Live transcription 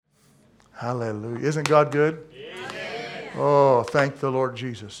Hallelujah. Isn't God good? Amen. Oh, thank the Lord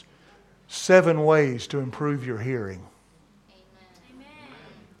Jesus. 7 ways to improve your hearing. Amen.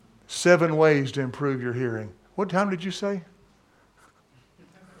 7 ways to improve your hearing. What time did you say?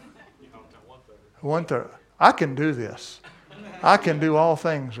 1:30. I can do this. I can do all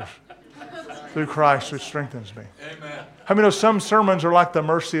things through Christ which strengthens me. Amen. How many know some sermons are like the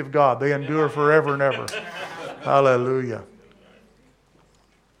mercy of God? They endure forever and ever. Hallelujah.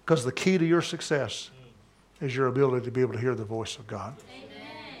 Because the key to your success is your ability to be able to hear the voice of God.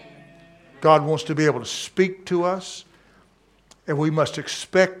 God wants to be able to speak to us, and we must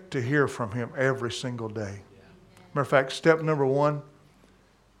expect to hear from Him every single day. Matter of fact, step number 1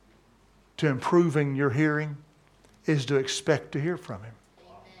 to improving your hearing is to expect to hear from Him.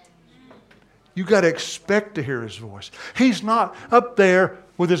 You got to expect to hear His voice. He's not up there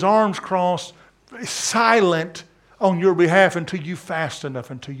with His arms crossed, silent on your behalf until you fast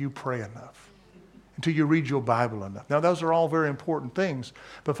enough, until you pray enough, until you read your Bible enough. Now, those are all very important things,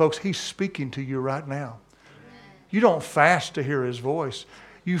 but folks, He's speaking to you right now. You don't fast to hear His voice.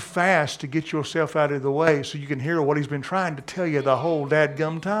 You fast to get yourself out of the way so you can hear what He's been trying to tell you the whole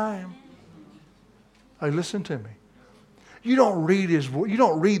dadgum time. Hey, listen to me. You don't read you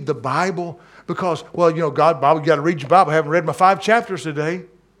don't read the Bible because, well, God, Bible, you got to read your Bible. I haven't read my 5 chapters today.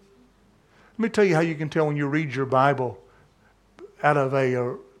 Let me tell you how you can tell when you read your Bible out of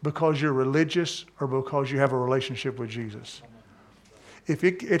because you're religious or because you have a relationship with Jesus. If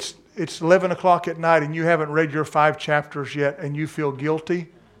it's 11 o'clock at night and you haven't read your 5 chapters yet and you feel guilty,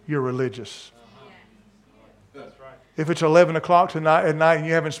 you're religious. That's right. If it's 11 o'clock at night and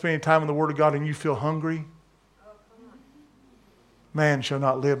you haven't spent any time in the Word of God and you feel hungry, man shall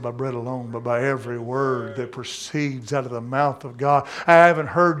not live by bread alone, but by every word that proceeds out of the mouth of God. I haven't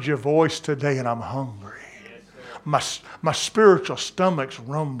heard your voice today and I'm hungry. My spiritual stomach's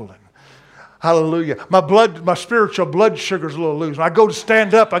rumbling. Hallelujah. My spiritual blood sugar's a little loose. When I go to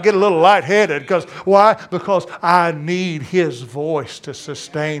stand up, I get a little lightheaded. Why? Because I need His voice to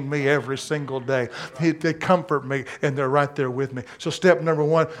sustain me every single day. They comfort me and they're right there with me. So step number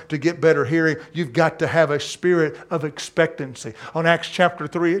 1, to get better hearing, you've got to have a spirit of expectancy. On Acts chapter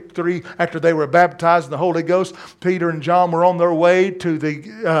 3, after they were baptized in the Holy Ghost, Peter and John were on their way to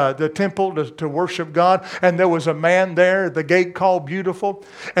the temple to worship God. And there was a man there at the gate called Beautiful.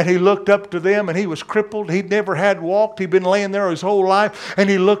 And he looked up to them. And he was crippled. He'd never had walked. He'd been laying there his whole life. And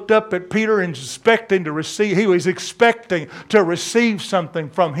he looked up at Peter and expecting to receive. He was expecting to receive something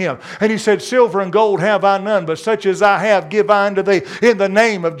from him. And he said, "Silver and gold have I none, but such as I have give I unto thee. In the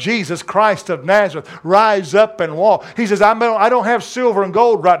name of Jesus Christ of Nazareth, rise up and walk." He says, I don't have silver and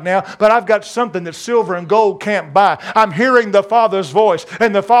gold right now, but I've got something that silver and gold can't buy. I'm hearing the Father's voice.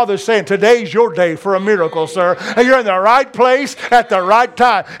 And the Father's saying, "Today's your day for a miracle, sir. And you're in the right place at the right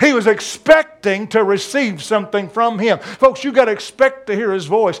time." He was expecting to receive something from Him. Folks, you got to expect to hear His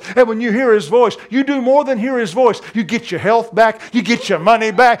voice. And when you hear His voice, you do more than hear His voice. You get your health back. You get your money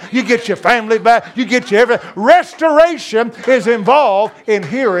back. You get your family back. You get your everything. Restoration is involved in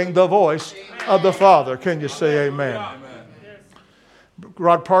hearing the voice of the Father. Can you say amen?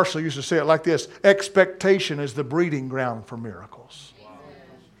 Rod Parsley used to say it like this: expectation is the breeding ground for miracles.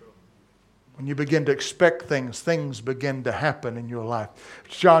 When you begin to expect things begin to happen in your life.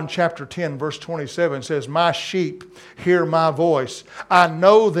 John chapter 10 verse 27 says, "My sheep hear my voice. I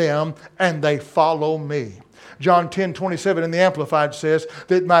know them and they follow me." John 10:27 in the Amplified says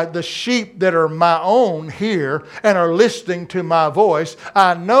that the sheep that are my own hear and are listening to my voice.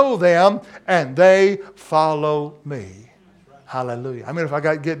 I know them and they follow me. Hallelujah. I mean, if I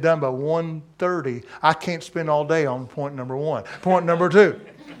got to get done by 1:30, I can't spend all day on point number 1. Point number 2.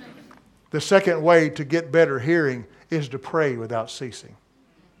 The second way to get better hearing is to pray without ceasing.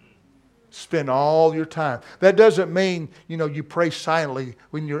 Spend all your time. That doesn't mean, you pray silently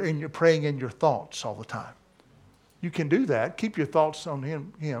when you're praying in your thoughts all the time. You can do that. Keep your thoughts on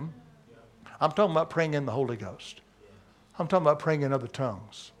Him. I'm talking about praying in the Holy Ghost. I'm talking about praying in other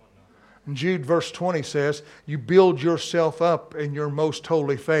tongues. And Jude verse 20 says, "You build yourself up in your most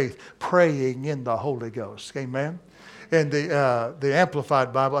holy faith, praying in the Holy Ghost." Amen. And the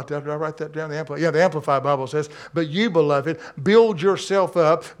Amplified Bible, did I write that down? The Amplified Bible says, "But you, beloved, build yourself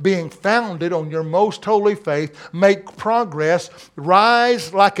up, being founded on your most holy faith, make progress,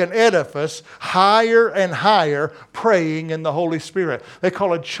 rise like an edifice, higher and higher, praying in the Holy Spirit." They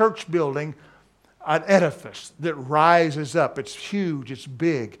call a church building an edifice that rises up. It's huge. It's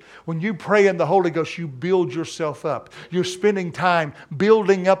big. When you pray in the Holy Ghost, you build yourself up. You're spending time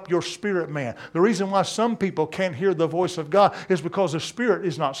building up your spirit man. The reason why some people can't hear the voice of God is because the spirit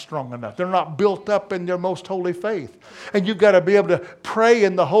is not strong enough. They're not built up in their most holy faith. And you've got to be able to pray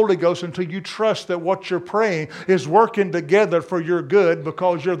in the Holy Ghost until you trust that what you're praying is working together for your good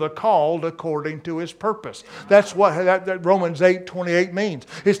because you're the called according to His purpose. That's what that Romans 8:28 means.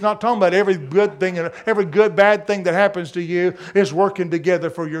 It's not talking about every good thing and every good, bad thing that happens to you is working together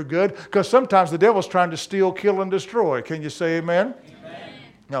for your good. Because sometimes the devil's trying to steal, kill, and destroy. Can you say amen? Amen.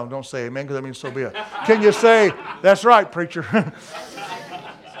 No, don't say amen because that means so be it. Can you say, that's right, preacher?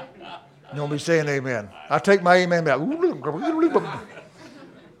 Don't be saying amen. I take my amen back.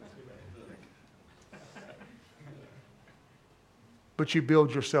 But you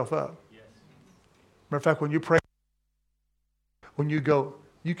build yourself up. Matter of fact, when you pray, when you go,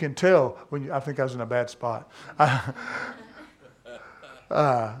 you can tell when you, I think I was in a bad spot.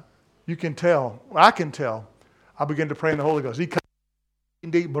 You can tell. I can tell. I begin to pray in the Holy Ghost.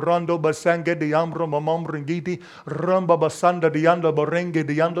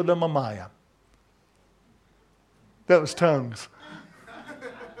 That was tongues.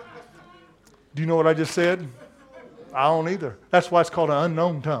 Do you know what I just said? I don't either. That's why it's called an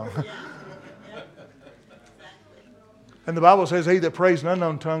unknown tongue. And the Bible says he that prays in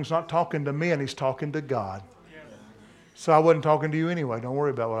unknown tongues not talking to men, he's talking to God. So I wasn't talking to you anyway. Don't worry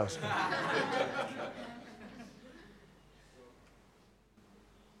about what I said.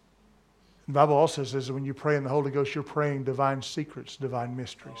 The Bible also says that when you pray in the Holy Ghost, you're praying divine secrets, divine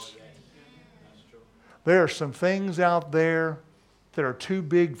mysteries. There are some things out there that are too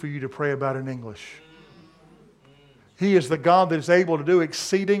big for you to pray about in English. He is the God that is able to do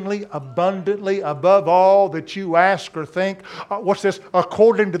exceedingly, abundantly, above all that you ask or think. What's this?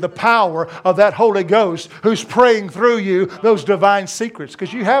 According to the power of that Holy Ghost who's praying through you those divine secrets.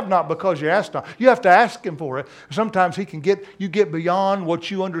 Because you have not because you ask not. You have to ask Him for it. Sometimes He can get beyond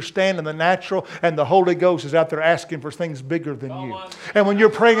what you understand in the natural, and the Holy Ghost is out there asking for things bigger than you. And when you're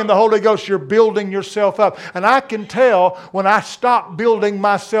praying in the Holy Ghost, you're building yourself up. And I can tell when I stop building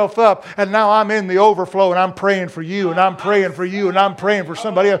myself up and now I'm in the overflow and I'm praying for you. And I'm praying for you, and I'm praying for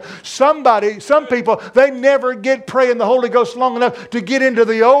somebody else. Some people, they never get praying the Holy Ghost long enough to get into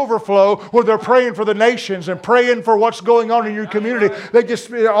the overflow where they're praying for the nations and praying for what's going on in your community. They're just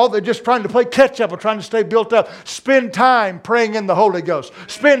trying to play catch up or trying to stay built up. Spend time praying in the Holy Ghost.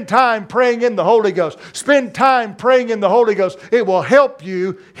 Spend time praying in the Holy Ghost. Spend time praying in the Holy Ghost. It will help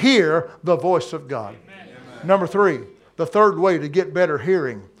you hear the voice of God. Amen. Number 3, the third way to get better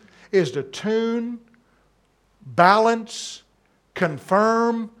hearing is to tune, balance,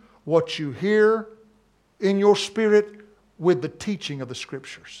 confirm what you hear in your spirit with the teaching of the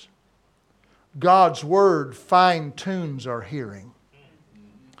Scriptures. God's Word fine-tunes our hearing.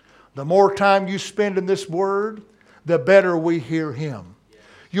 The more time you spend in this Word, the better we hear Him.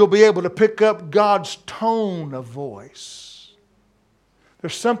 You'll be able to pick up God's tone of voice.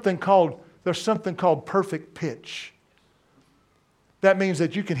 There's something called perfect pitch. That means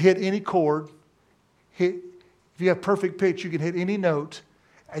that you can hit any chord, if you have perfect pitch, you can hit any note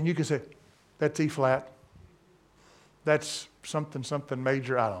and you can say, that's E flat. That's something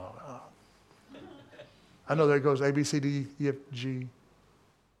major. I don't know. I know there it goes A, B, C, D, E, F, G.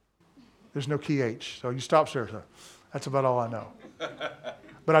 There's no key H. So you stop there. So that's about all I know.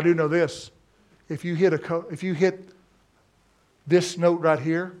 But I do know this. If you hit this note right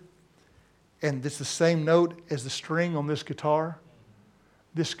here, and it's the same note as the string on this guitar,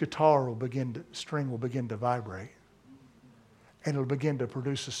 this string will begin to vibrate. And it'll begin to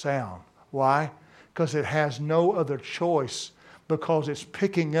produce a sound. Why? Because it has no other choice, because it's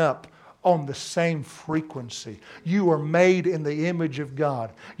picking up on the same frequency. You are made in the image of God.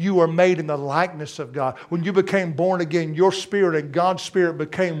 You are made in the likeness of God. When you became born again, your spirit and God's spirit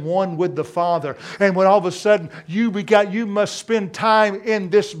became one with the Father. And when all of a sudden you must spend time in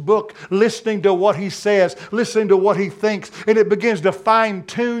this book listening to what He says, listening to what He thinks, and it begins to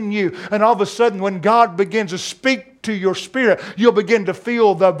fine-tune you. And all of a sudden when God begins to speak to your spirit, you'll begin to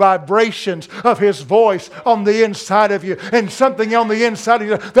feel the vibrations of His voice on the inside of you. And something on the inside of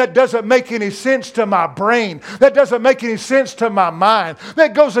you that doesn't make any sense to my brain, that doesn't make any sense to my mind,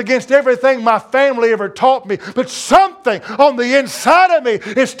 that goes against everything my family ever taught me. But something on the inside of me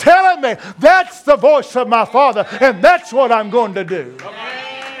is telling me that's the voice of my Father, and that's what I'm going to do.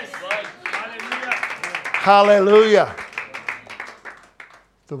 Yes. Hallelujah.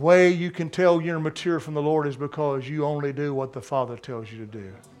 The way you can tell you're mature from the Lord is because you only do what the Father tells you to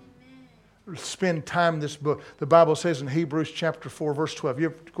do. spend time in this book. The Bible says in Hebrews chapter 4, verse 12. Go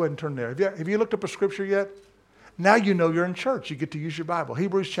ahead and turn there. Have you looked up a scripture yet? Now you know you're in church. You get to use your Bible.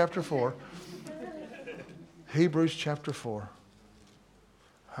 Hebrews chapter 4. Hebrews chapter 4.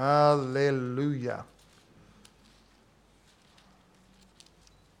 Hallelujah.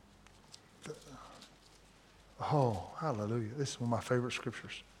 Oh, hallelujah. This is one of my favorite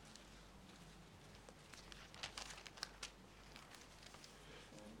scriptures.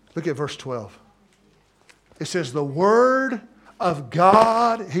 Look at verse 12. It says, the Word of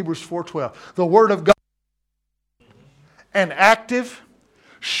God, Hebrews 4:12, the Word of God, and active,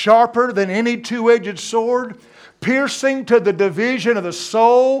 sharper than any two-edged sword, piercing to the division of the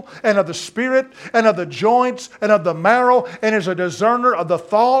soul and of the spirit and of the joints and of the marrow, and is a discerner of the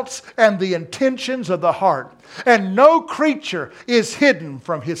thoughts and the intentions of the heart. And no creature is hidden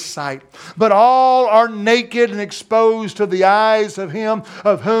from His sight, but all are naked and exposed to the eyes of Him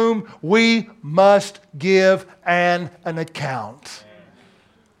of whom we must give an account.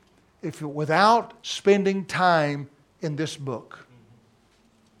 Without spending time in this book,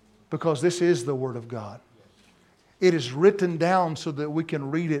 because this is the Word of God. It is written down so that we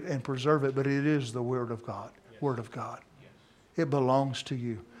can read it and preserve it, but it is the Word of God. Word of God. It belongs to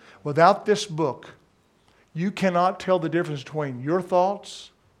you. Without this book, you cannot tell the difference between your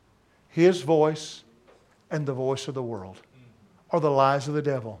thoughts, His voice, and the voice of the world, or the lies of the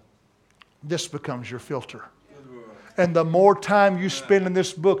devil. This becomes your filter. And the more time you spend in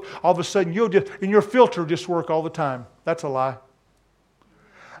this book, all of a sudden your filter just work all the time. That's a lie.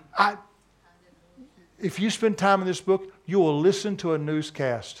 If you spend time in this book, you will listen to a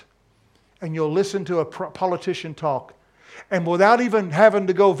newscast and you'll listen to a politician talk. And without even having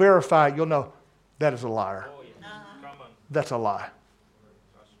to go verify it, you'll know that is a liar. That's a lie.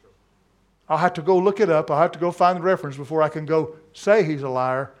 I'll have to go look it up. I'll have to go find the reference before I can go say he's a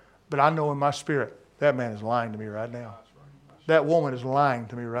liar. But I know in my spirit, that man is lying to me right now. That woman is lying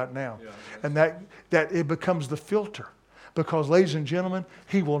to me right now. And that it becomes the filter. Because, ladies and gentlemen,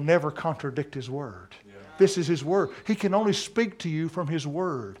 He will never contradict His Word. This is His Word. He can only speak to you from His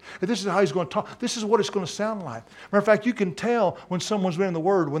Word. And this is how He's going to talk. This is what it's going to sound like. Matter of fact, you can tell when someone's been in the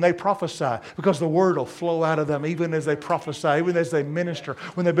Word when they prophesy, because the Word will flow out of them even as they prophesy, even as they minister.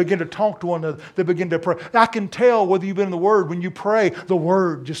 When they begin to talk to one another, they begin to pray. I can tell whether you've been in the Word. When you pray, the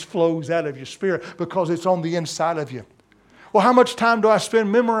Word just flows out of your spirit because it's on the inside of you. Well, how much time do I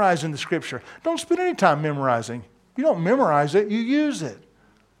spend memorizing the Scripture? Don't spend any time memorizing. You don't memorize it, you use it.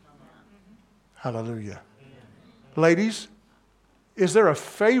 Hallelujah. Ladies, is there a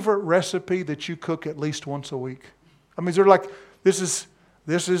favorite recipe that you cook at least once a week? I mean, is there like, this is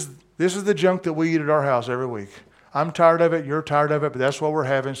the junk that we eat at our house every week. I'm tired of it, you're tired of it, but that's what we're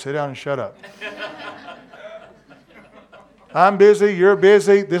having. Sit down and shut up. I'm busy, you're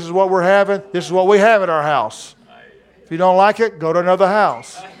busy, this is what we're having, this is what we have at our house. If you don't like it, go to another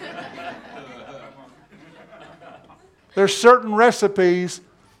house. There's certain recipes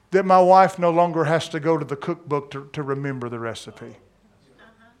that my wife no longer has to go to the cookbook to remember the recipe.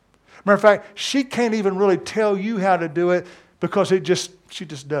 Matter of fact, she can't even really tell you how to do it because she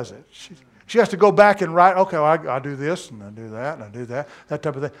just does it. She has to go back and write, okay, well, I do this and I do that and I do that type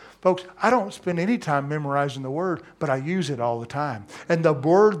of thing. Folks, I don't spend any time memorizing the Word, but I use it all the time. And the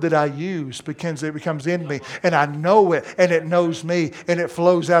Word that I use becomes in me, and I know it, and it knows me, and it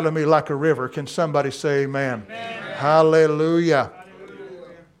flows out of me like a river. Can somebody say amen? Amen. Hallelujah.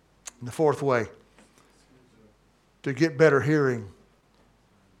 And the fourth way to get better hearing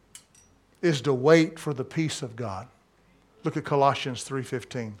is to wait for the peace of God. Look at Colossians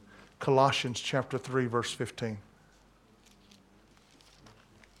 3:15. Colossians chapter 3, verse 15.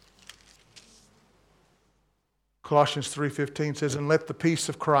 Colossians 3:15 says, and let the peace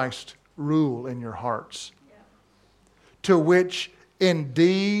of Christ rule in your hearts, to which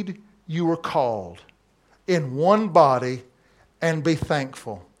indeed you were called in one body, and be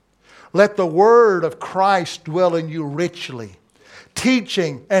thankful. Let the word of Christ dwell in you richly,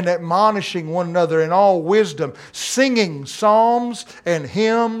 teaching and admonishing one another in all wisdom, singing psalms and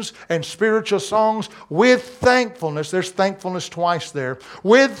hymns and spiritual songs with thankfulness. There's thankfulness twice there.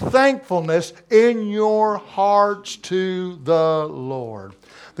 With thankfulness in your hearts to the Lord.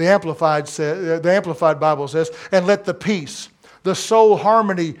 The Amplified Bible says, and let the peace, the soul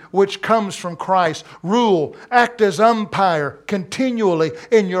harmony which comes from Christ, rule, act as umpire continually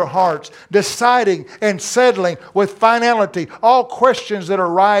in your hearts, deciding and settling with finality all questions that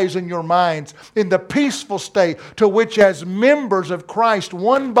arise in your minds, in the peaceful state to which as members of Christ,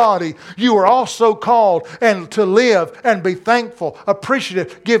 one body, you are also called and to live and be thankful,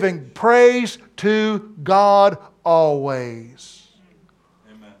 appreciative, giving praise to God always.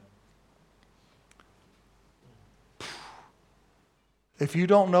 If you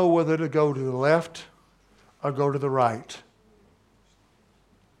don't know whether to go to the left or go to the right,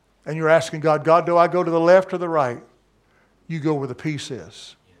 and you're asking God, God, do I go to the left or the right? You go where the peace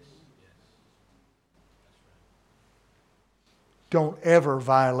is. Don't ever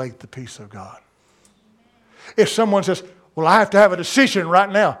violate the peace of God. If someone says, well, I have to have a decision right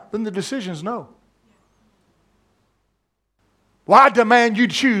now, then the decision's no. Well, I demand you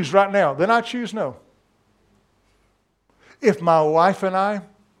choose right now. Then I choose no. If my wife and I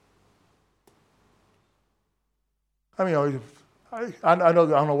know, I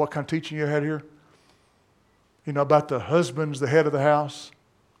don't know what kind of teaching you had here. You know, about the husband's the head of the house.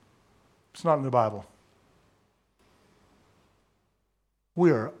 It's not in the Bible.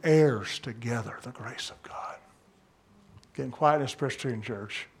 We are heirs together, the grace of God. Getting quiet in this Presbyterian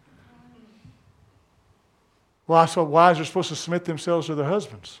church. Well, so wives are supposed to submit themselves to their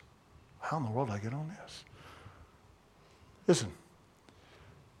husbands. How in the world did I get on this? Listen,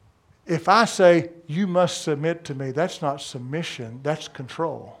 if I say you must submit to me, that's not submission, that's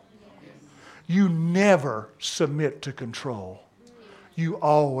control. You never submit to control. You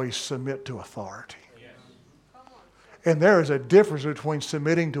always submit to authority. And there is a difference between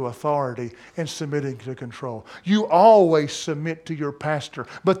submitting to authority and submitting to control. You always submit to your pastor.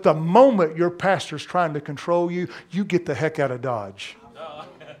 But the moment your pastor's trying to control you, you get the heck out of Dodge.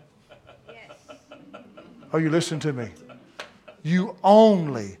 Are you listening to me? You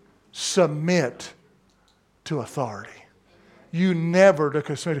only submit to authority. You never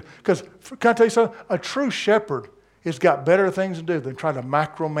to submit. Because, can I tell you something? A true shepherd has got better things to do than try to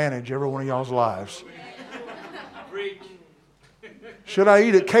macromanage every one of y'all's lives. Should I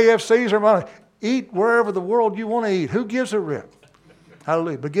eat at KFC's or am I eat wherever the world you want to eat? Who gives a rip?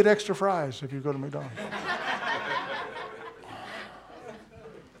 Hallelujah. But get extra fries if you go to McDonald's.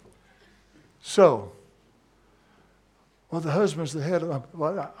 So, well, the husband's the head of,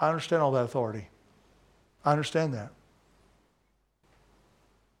 well, I understand all that authority. I understand that.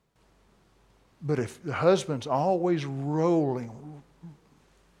 But if the husband's always rolling,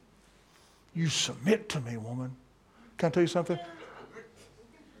 you submit to me, woman. Can I tell you something?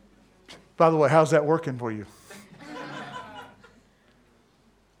 By the way, how's that working for you?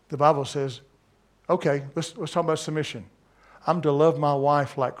 The Bible says, okay, let's talk about submission. I'm to love my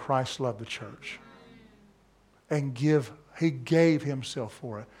wife like Christ loved the church. And He gave Himself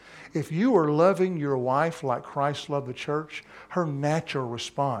for it. If you are loving your wife like Christ loved the church, her natural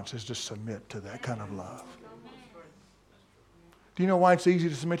response is to submit to that kind of love. Do you know why it's easy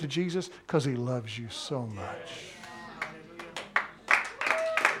to submit to Jesus? Because He loves you so much.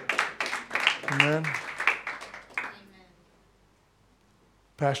 Amen.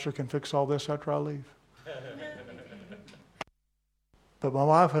 Pastor can fix all this after I leave. But my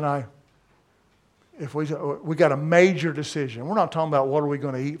wife and I, if we got a major decision. We're not talking about what are we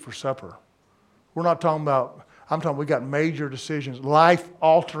going to eat for supper. We're not talking about, I'm talking we got major decisions,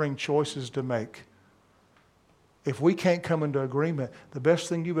 life-altering choices to make. If we can't come into agreement, the best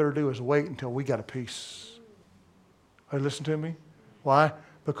thing you better do is wait until we got a peace. Hey, listen to me. Why?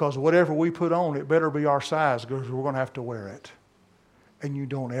 Because whatever we put on, it better be our size because we're going to have to wear it. And you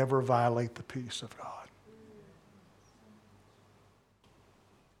don't ever violate the peace of God.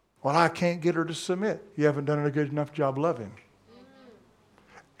 Well, I can't get her to submit. You haven't done a good enough job loving.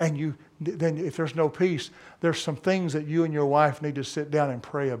 And then if there's no peace, there's some things that you and your wife need to sit down and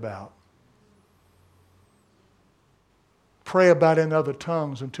pray about. Pray about in other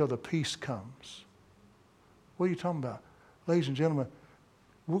tongues until the peace comes. What are you talking about? Ladies and gentlemen,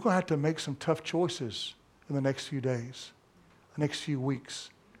 we're going to have to make some tough choices in the next few days, the next few weeks,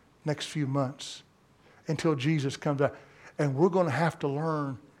 next few months, until Jesus comes out. And we're going to have to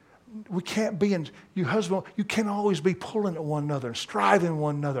learn. We can't be you husband, you can't always be pulling at one another and striving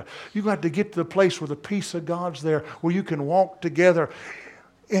one another. You've got to get to the place where the peace of God's there, where you can walk together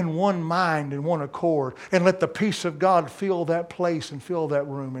in one mind and one accord and let the peace of God fill that place and fill that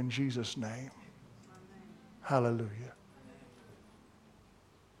room in Jesus' name. Amen. Hallelujah.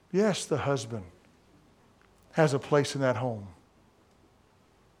 Yes, the husband has a place in that home.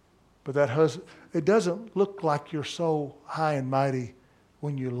 But that husband, it doesn't look like you're so high and mighty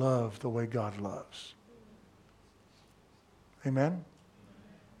when you love the way God loves. Amen?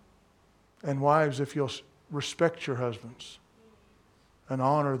 And wives, if you'll respect your husbands and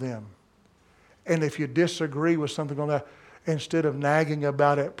honor them. And if you disagree with something on that, instead of nagging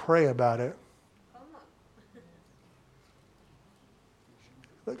about it, pray about it.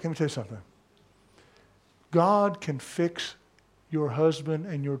 Let me tell you something. God can fix your husband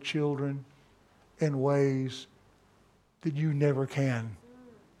and your children in ways that you never can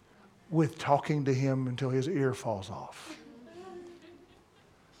with talking to him until his ear falls off.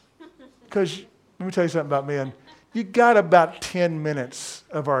 Because let me tell you something about men. You got about 10 minutes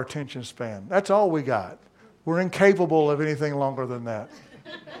of our attention span. That's all we got. We're incapable of anything longer than that.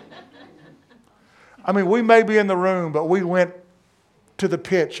 I mean, we may be in the room, but we went to the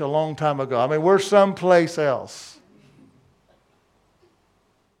pitch a long time ago. I mean, we're someplace else.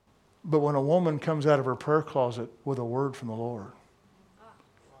 But when a woman comes out of her prayer closet with a word from the Lord,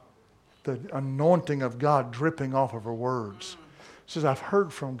 the anointing of God dripping off of her words, says, I've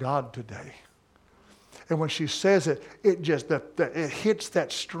heard from God today. And when she says it, it hits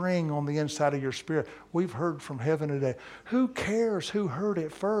that string on the inside of your spirit. We've heard from heaven today. Who cares who heard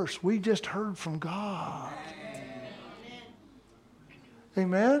it first? We just heard from God.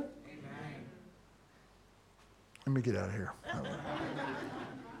 Amen? Amen? Let me get out of here.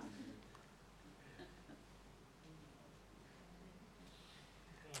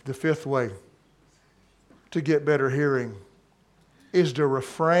 The fifth way to get better hearing is to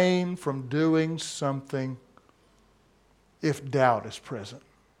refrain from doing something if doubt is present.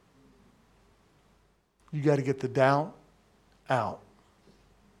 You got to get the doubt out.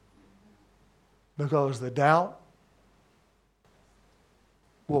 Because the doubt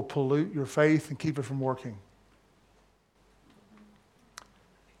will pollute your faith and keep it from working.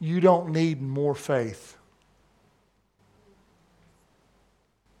 You don't need more faith.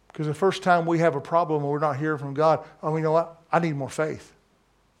 Because the first time we have a problem and we're not hearing from God, oh, you know what? I need more faith.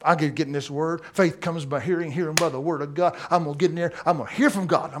 I get in this word. Faith comes by hearing, hearing by the word of God. I'm going to get in there. I'm going to hear from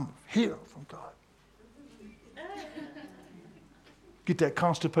God. I'm going to hear from God. Get that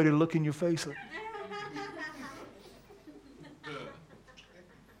constipated look in your face.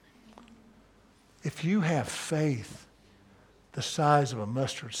 If you have faith the size of a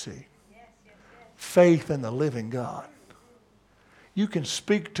mustard seed, faith in the living God, you can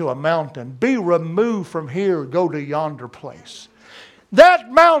speak to a mountain, be removed from here, go to yonder place.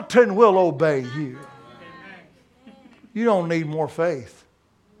 That mountain will obey you. You don't need more faith.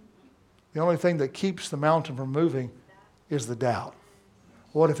 The only thing that keeps the mountain from moving is the doubt.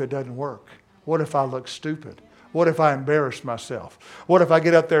 What if it doesn't work? What if I look stupid? What if I embarrass myself? What if I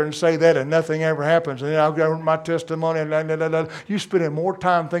get up there and say that and nothing ever happens? And then I'll give my testimony. And you spending more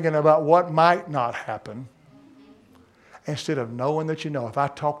time thinking about what might not happen instead of knowing that you know, if I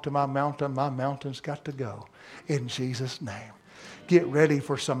talk to my mountain's got to go. In Jesus' name. Get ready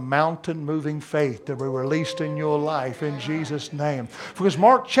for some mountain-moving faith to be released in your life in Jesus' name. Because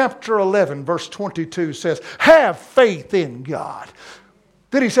Mark chapter 11, verse 22 says, have faith in God.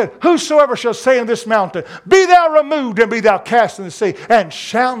 Then he said, whosoever shall say in this mountain, be thou removed and be thou cast in the sea, and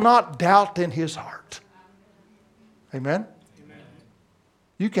shall not doubt in his heart. Amen? Amen.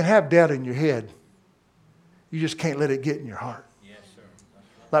 You can have doubt in your head. You just can't let it get in your heart. Yes, sir.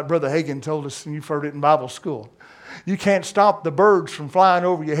 Like Brother Hagin told us, and you've heard it in Bible school. You can't stop the birds from flying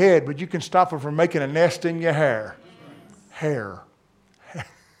over your head, but you can stop them from making a nest in your hair. Hair.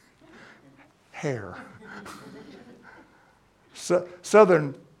 Hair.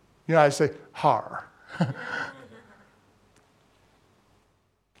 Southern United States, har.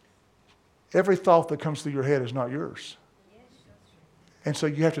 Every thought that comes through your head is not yours. And so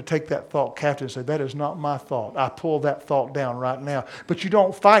you have to take that thought captive and say, that is not my thought. I pull that thought down right now. But you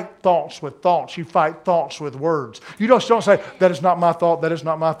don't fight thoughts with thoughts. You fight thoughts with words. You don't say, that is not my thought, that is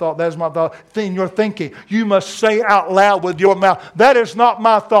not my thought, that is my thought. Thing you're thinking. You must say out loud with your mouth, that is not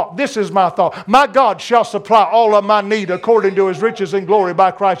my thought, this is my thought. My God shall supply all of my need according to his riches and glory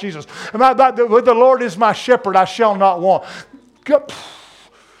by Christ Jesus. And the Lord is my shepherd, I shall not want.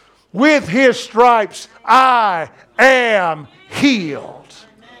 With his stripes I am healed.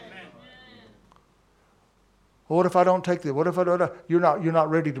 Well, what if I don't take the? What if I don't? You're not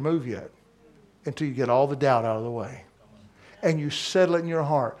ready to move yet until you get all the doubt out of the way, and you settle it in your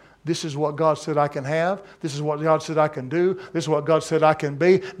heart. This is what God said I can have. This is what God said I can do. This is what God said I can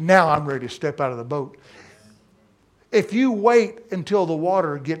be. Now I'm ready to step out of the boat. If you wait until the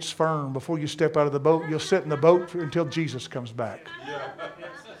water gets firm before you step out of the boat, you'll sit in the boat until Jesus comes back.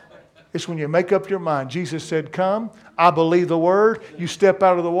 It's when you make up your mind. Jesus said, come, I believe the word. You step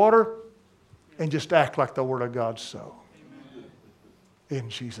out of the water and just act like the word of God's so. In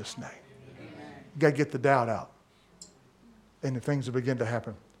Jesus' name. You got to get the doubt out. And the things will begin to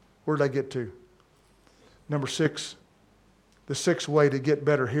happen. Where did I get to? Number 6. The 6th way to get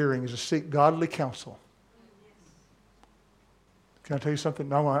better hearing is to seek godly counsel. Can I tell you something?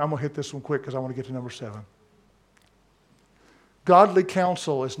 No, I'm going to hit this one quick because I want to get to number 7. Godly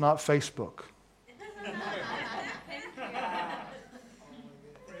counsel is not Facebook.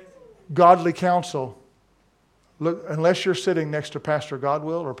 Godly counsel, look, unless you're sitting next to Pastor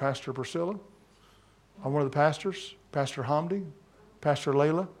Godwill or Pastor Priscilla, I'm one of the pastors, Pastor Hamdi, Pastor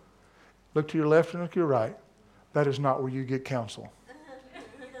Layla. Look to your left and look to your right. That is not where you get counsel.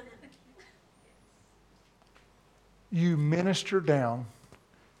 You minister down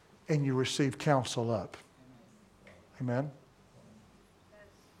and you receive counsel up. Amen?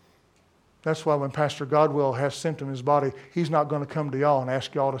 That's why when Pastor Godwell has symptom in his body, he's not going to come to y'all and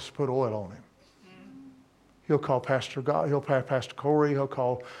ask y'all to put oil on him. He'll call Pastor Corey, he'll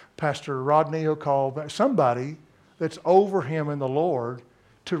call Pastor Rodney, he'll call somebody that's over him in the Lord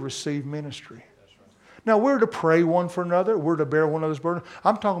to receive ministry. Now, we're to pray one for another. We're to bear one another's burden.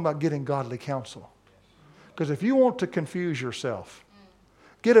 I'm talking about getting godly counsel. Because if you want to confuse yourself,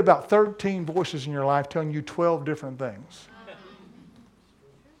 get about 13 voices in your life telling you 12 different things.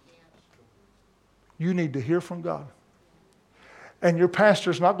 You need to hear from God. And your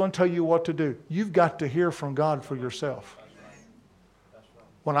pastor's not going to tell you what to do. You've got to hear from God for yourself.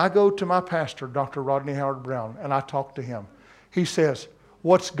 When I go to my pastor, Dr. Rodney Howard Brown, and I talk to him, he says,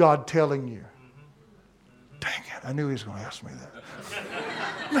 "What's God telling you?" Dang it, I knew he was going to ask me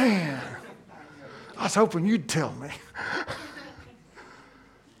that. Man, I was hoping you'd tell me.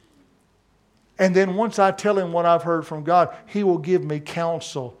 And then once I tell him what I've heard from God, he will give me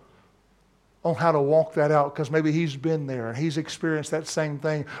counsel on how to walk that out, because maybe he's been there and he's experienced that same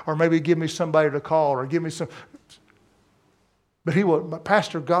thing, or maybe give me somebody to call, or give me some. But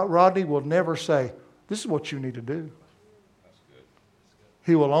Pastor Rodney will never say, "This is what you need to do." That's good.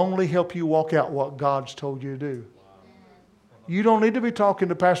 He will only help you walk out what God's told you to do. You don't need to be talking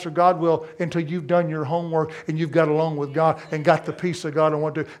to Pastor Godwell until you've done your homework and you've got along with God and got the peace of God and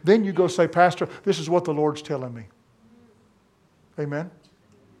what to do. Then you go say, "Pastor, this is what the Lord's telling me." Amen.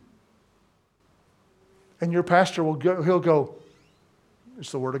 And your pastor he'll go,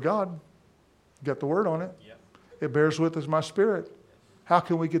 "It's the Word of God. Got the Word on it. Yep. It bears witness my spirit. How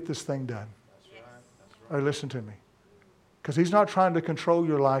can we get this thing done?" That's right. That's right. All right, listen to me. Because he's not trying to control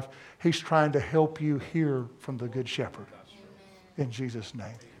your life. He's trying to help you hear from the Good Shepherd. In Jesus' name.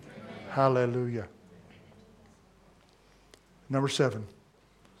 Amen. Hallelujah. Number 7.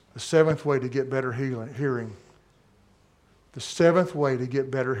 The 7th way to get better hearing. The 7th way to get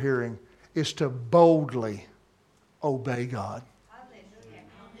better hearing is to boldly obey God.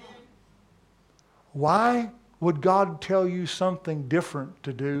 Why would God tell you something different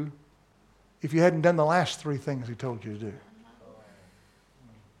to do if you hadn't done the last 3 things He told you to do?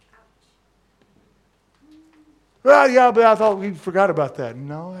 Well, yeah, but I thought we forgot about that.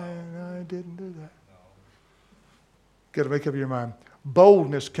 No, I didn't do that. Got to make up your mind.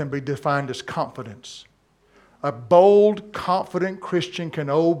 Boldness can be defined as confidence. A bold, confident Christian can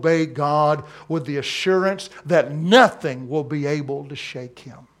obey God with the assurance that nothing will be able to shake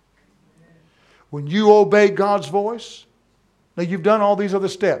him. When you obey God's voice, now you've done all these other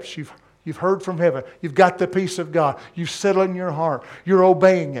steps. You've heard from heaven. You've got the peace of God. You've settled in your heart. You're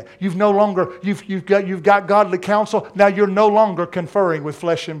obeying it. You've got godly counsel. Now you're no longer conferring with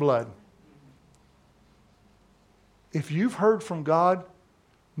flesh and blood. If you've heard from God,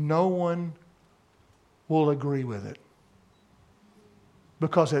 no one will agree with it,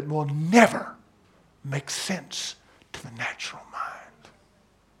 because it will never make sense to the natural mind.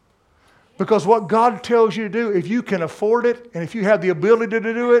 Because what God tells you to do, if you can afford it and if you have the ability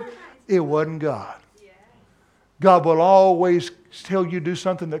to do it, it wasn't God. God will always tell you to do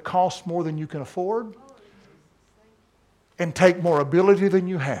something that costs more than you can afford and take more ability than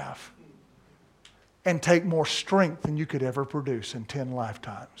you have and take more strength than you could ever produce in 10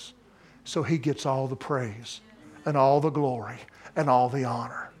 lifetimes. So He gets all the praise and all the glory and all the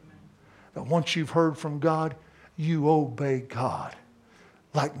honor. But once you've heard from God, you obey God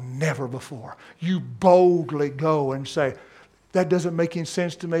like never before. You boldly go and say, "That doesn't make any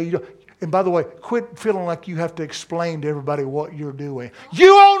sense to me." And by the way, quit feeling like you have to explain to everybody what you're doing.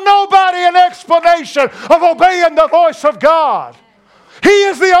 You owe nobody an explanation of obeying the voice of God. He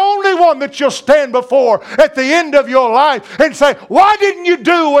is the only one that you'll stand before at the end of your life and say, "Why didn't you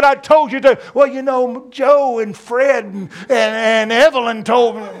do what I told you to?" "Well, you know, Joe and Fred and Evelyn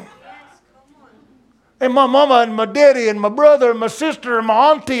told me. And my mama and my daddy and my brother and my sister and my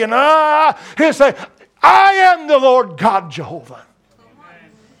auntie and He'll say, "I am the Lord God Jehovah."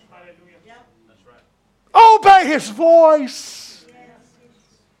 Obey His voice.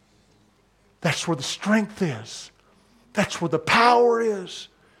 That's where the strength is. That's where the power is.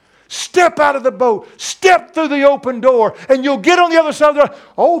 Step out of the boat. Step through the open door. And you'll get on the other side of the door.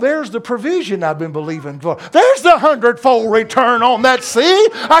 "Oh, there's the provision I've been believing for. There's the 100-fold return on that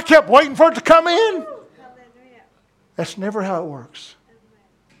seed. I kept waiting for it to come in." That's never how it works.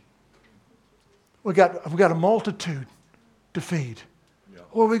 We've got a multitude to feed.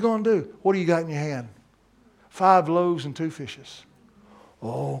 What are we going to do? What do you got in your hand? 5 loaves and 2 fishes.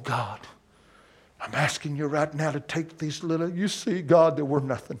 "Oh, God, I'm asking you right now to take these little, you see, God, that we're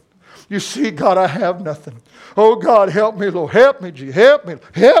nothing. You see, God, I have nothing. Oh, God, help me, Lord. Help me, Jesus. Help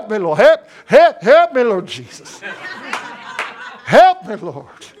me, Lord. Help me, Lord Jesus. Help me, Lord.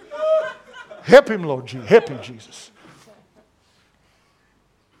 Help him, Lord Jesus. Help him, Jesus.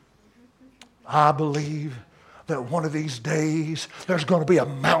 I believe that one of these days there's going to be a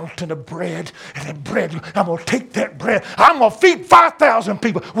mountain of bread, and that bread, I'm going to take that bread, I'm going to feed 5,000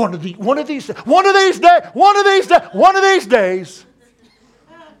 people. One of these days.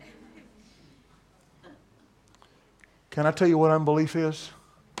 Can I tell you what unbelief is?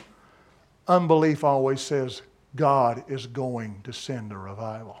 Unbelief always says God is going to send a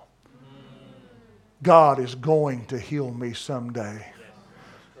revival. God is going to heal me someday.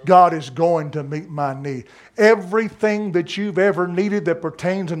 God is going to meet my need. Everything that you've ever needed that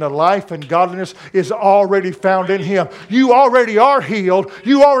pertains into life and godliness is already found in Him. You already are healed.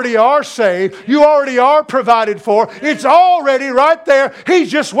 You already are saved. You already are provided for. It's already right there.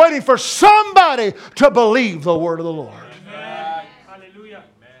 He's just waiting for somebody to believe the word of the Lord.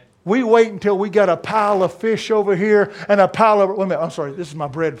 We wait until we got a pile of fish over here and a pile of... Wait a minute, I'm sorry. This is my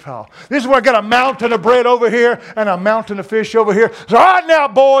bread pile. This is where I got a mountain of bread over here and a mountain of fish over here. So right now,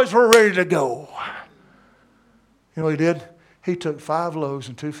 boys, we're ready to go. You know what He did? He took 5 loaves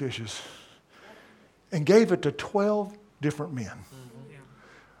and 2 fishes and gave it to 12 different men.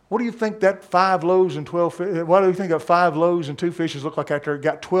 What do you think that 5 loaves and 12 fish... Why do you think that 5 loaves and 2 fishes look like after it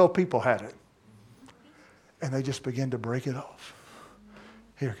got 12 people had it? And they just began to break it off.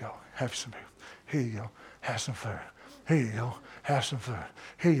 Here you go, have some food. Here you go, have some food. Here you go, have some food.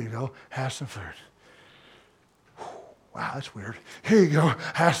 Here you go, have some food. Wow, that's weird. Here you go,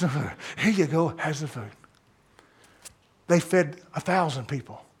 have some food. Here you go, have some food. They fed 1,000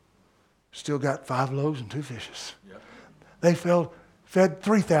 people. Still got 5 loaves and 2 fishes. Yep. They fed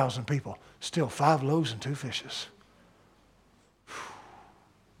 3,000 people. Still 5 loaves and 2 fishes.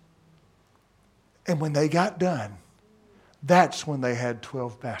 And when they got done, that's when they had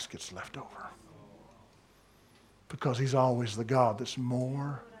 12 baskets left over. Because He's always the God that's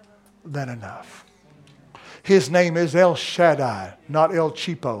more than enough. His name is El Shaddai, not El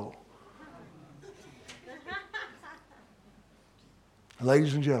Cheapo.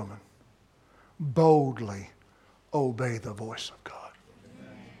 Ladies and gentlemen, boldly obey the voice of God.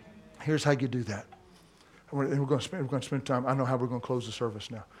 Here's how you do that. We're going to spend time. I know how we're going to close the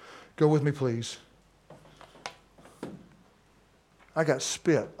service now. Go with me, please. I got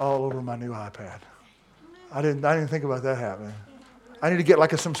spit all over my new iPad. I didn't think about that happening. I need to get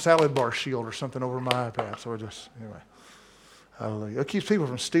like some salad bar shield or something over my iPad. So anyway. Hallelujah. It keeps people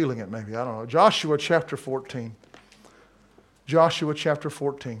from stealing it maybe. I don't know. Joshua chapter 14. Joshua chapter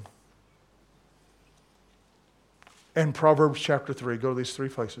 14. And Proverbs chapter 3. Go to these 3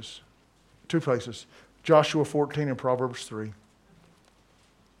 places. 2 places. Joshua 14 and Proverbs 3.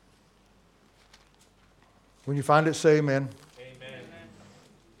 When you find it, say amen.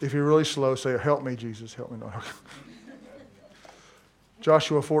 If you're really slow, say, help me, Jesus, help me. No.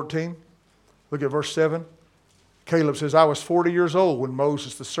 Joshua 14, look at verse 7. Caleb says, I was 40 years old when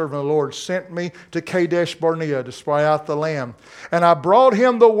Moses, the servant of the Lord, sent me to Kadesh Barnea to spy out the land. And I brought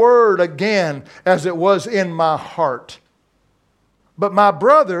him the word again as it was in my heart. But my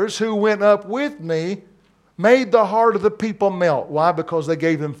brothers who went up with me made the heart of the people melt. Why? Because they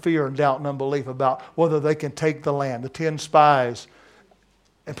gave them fear and doubt and unbelief about whether they can take the land. The 10 spies.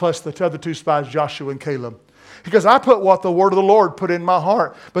 And plus the other 2 spies, Joshua and Caleb. Because I put what the word of the Lord put in my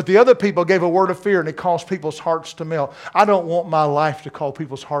heart. But the other people gave a word of fear and it caused people's hearts to melt. I don't want my life to cause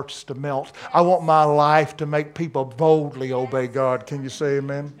people's hearts to melt. I want my life to make people boldly obey God. Can you say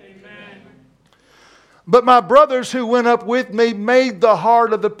amen? Amen. But my brothers who went up with me made the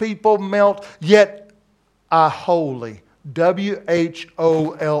heart of the people melt. Yet I wholly, W-H-O-L-L-Y,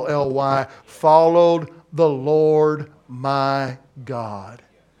 followed the Lord my God.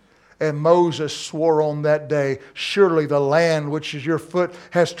 And Moses swore on that day, surely the land which is your foot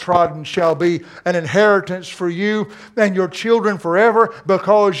has trodden shall be an inheritance for you and your children forever,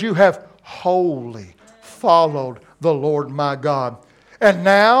 because you have wholly followed the Lord my God. And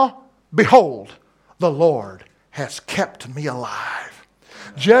now, behold, the Lord has kept me alive.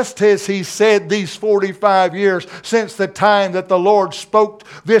 Just as He said these 45 years since the time that the Lord spoke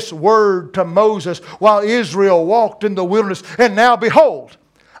this word to Moses while Israel walked in the wilderness. And now, behold,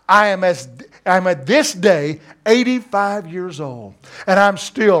 I am at this day 85 years old, and I'm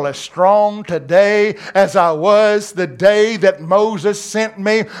still as strong today as I was the day that Moses sent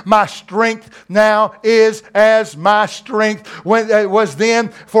me. My strength now is as my strength when it was then,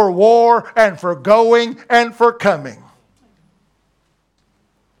 for war and for going and for coming.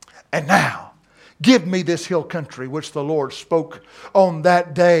 And now, Give me this hill country, which the Lord spoke on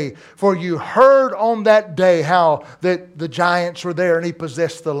that day. For you heard on that day how that the giants were there and he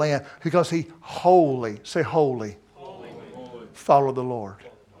possessed the land. Because he wholly, say wholly, followed the Lord.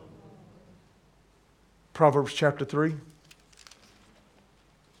 Proverbs chapter 3.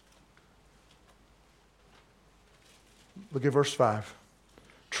 Look at verse 5.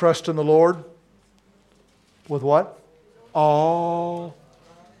 Trust in the Lord with what? All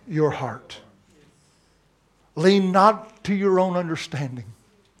your heart. Lean not to your own understanding.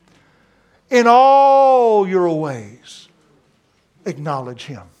 In all your ways, acknowledge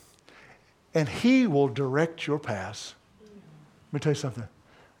Him. And He will direct your paths. Let me tell you something.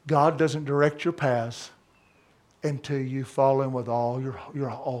 God doesn't direct your paths until you fall in with all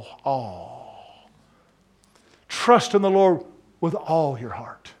your all. Trust in the Lord with all your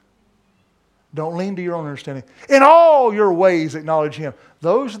heart. Don't lean to your own understanding. In all your ways, acknowledge Him.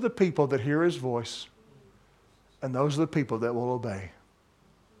 Those are the people that hear His voice. And those are the people that will obey.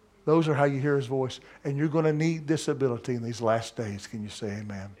 Those are how you hear His voice. And you're going to need this ability in these last days. Can you say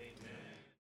amen?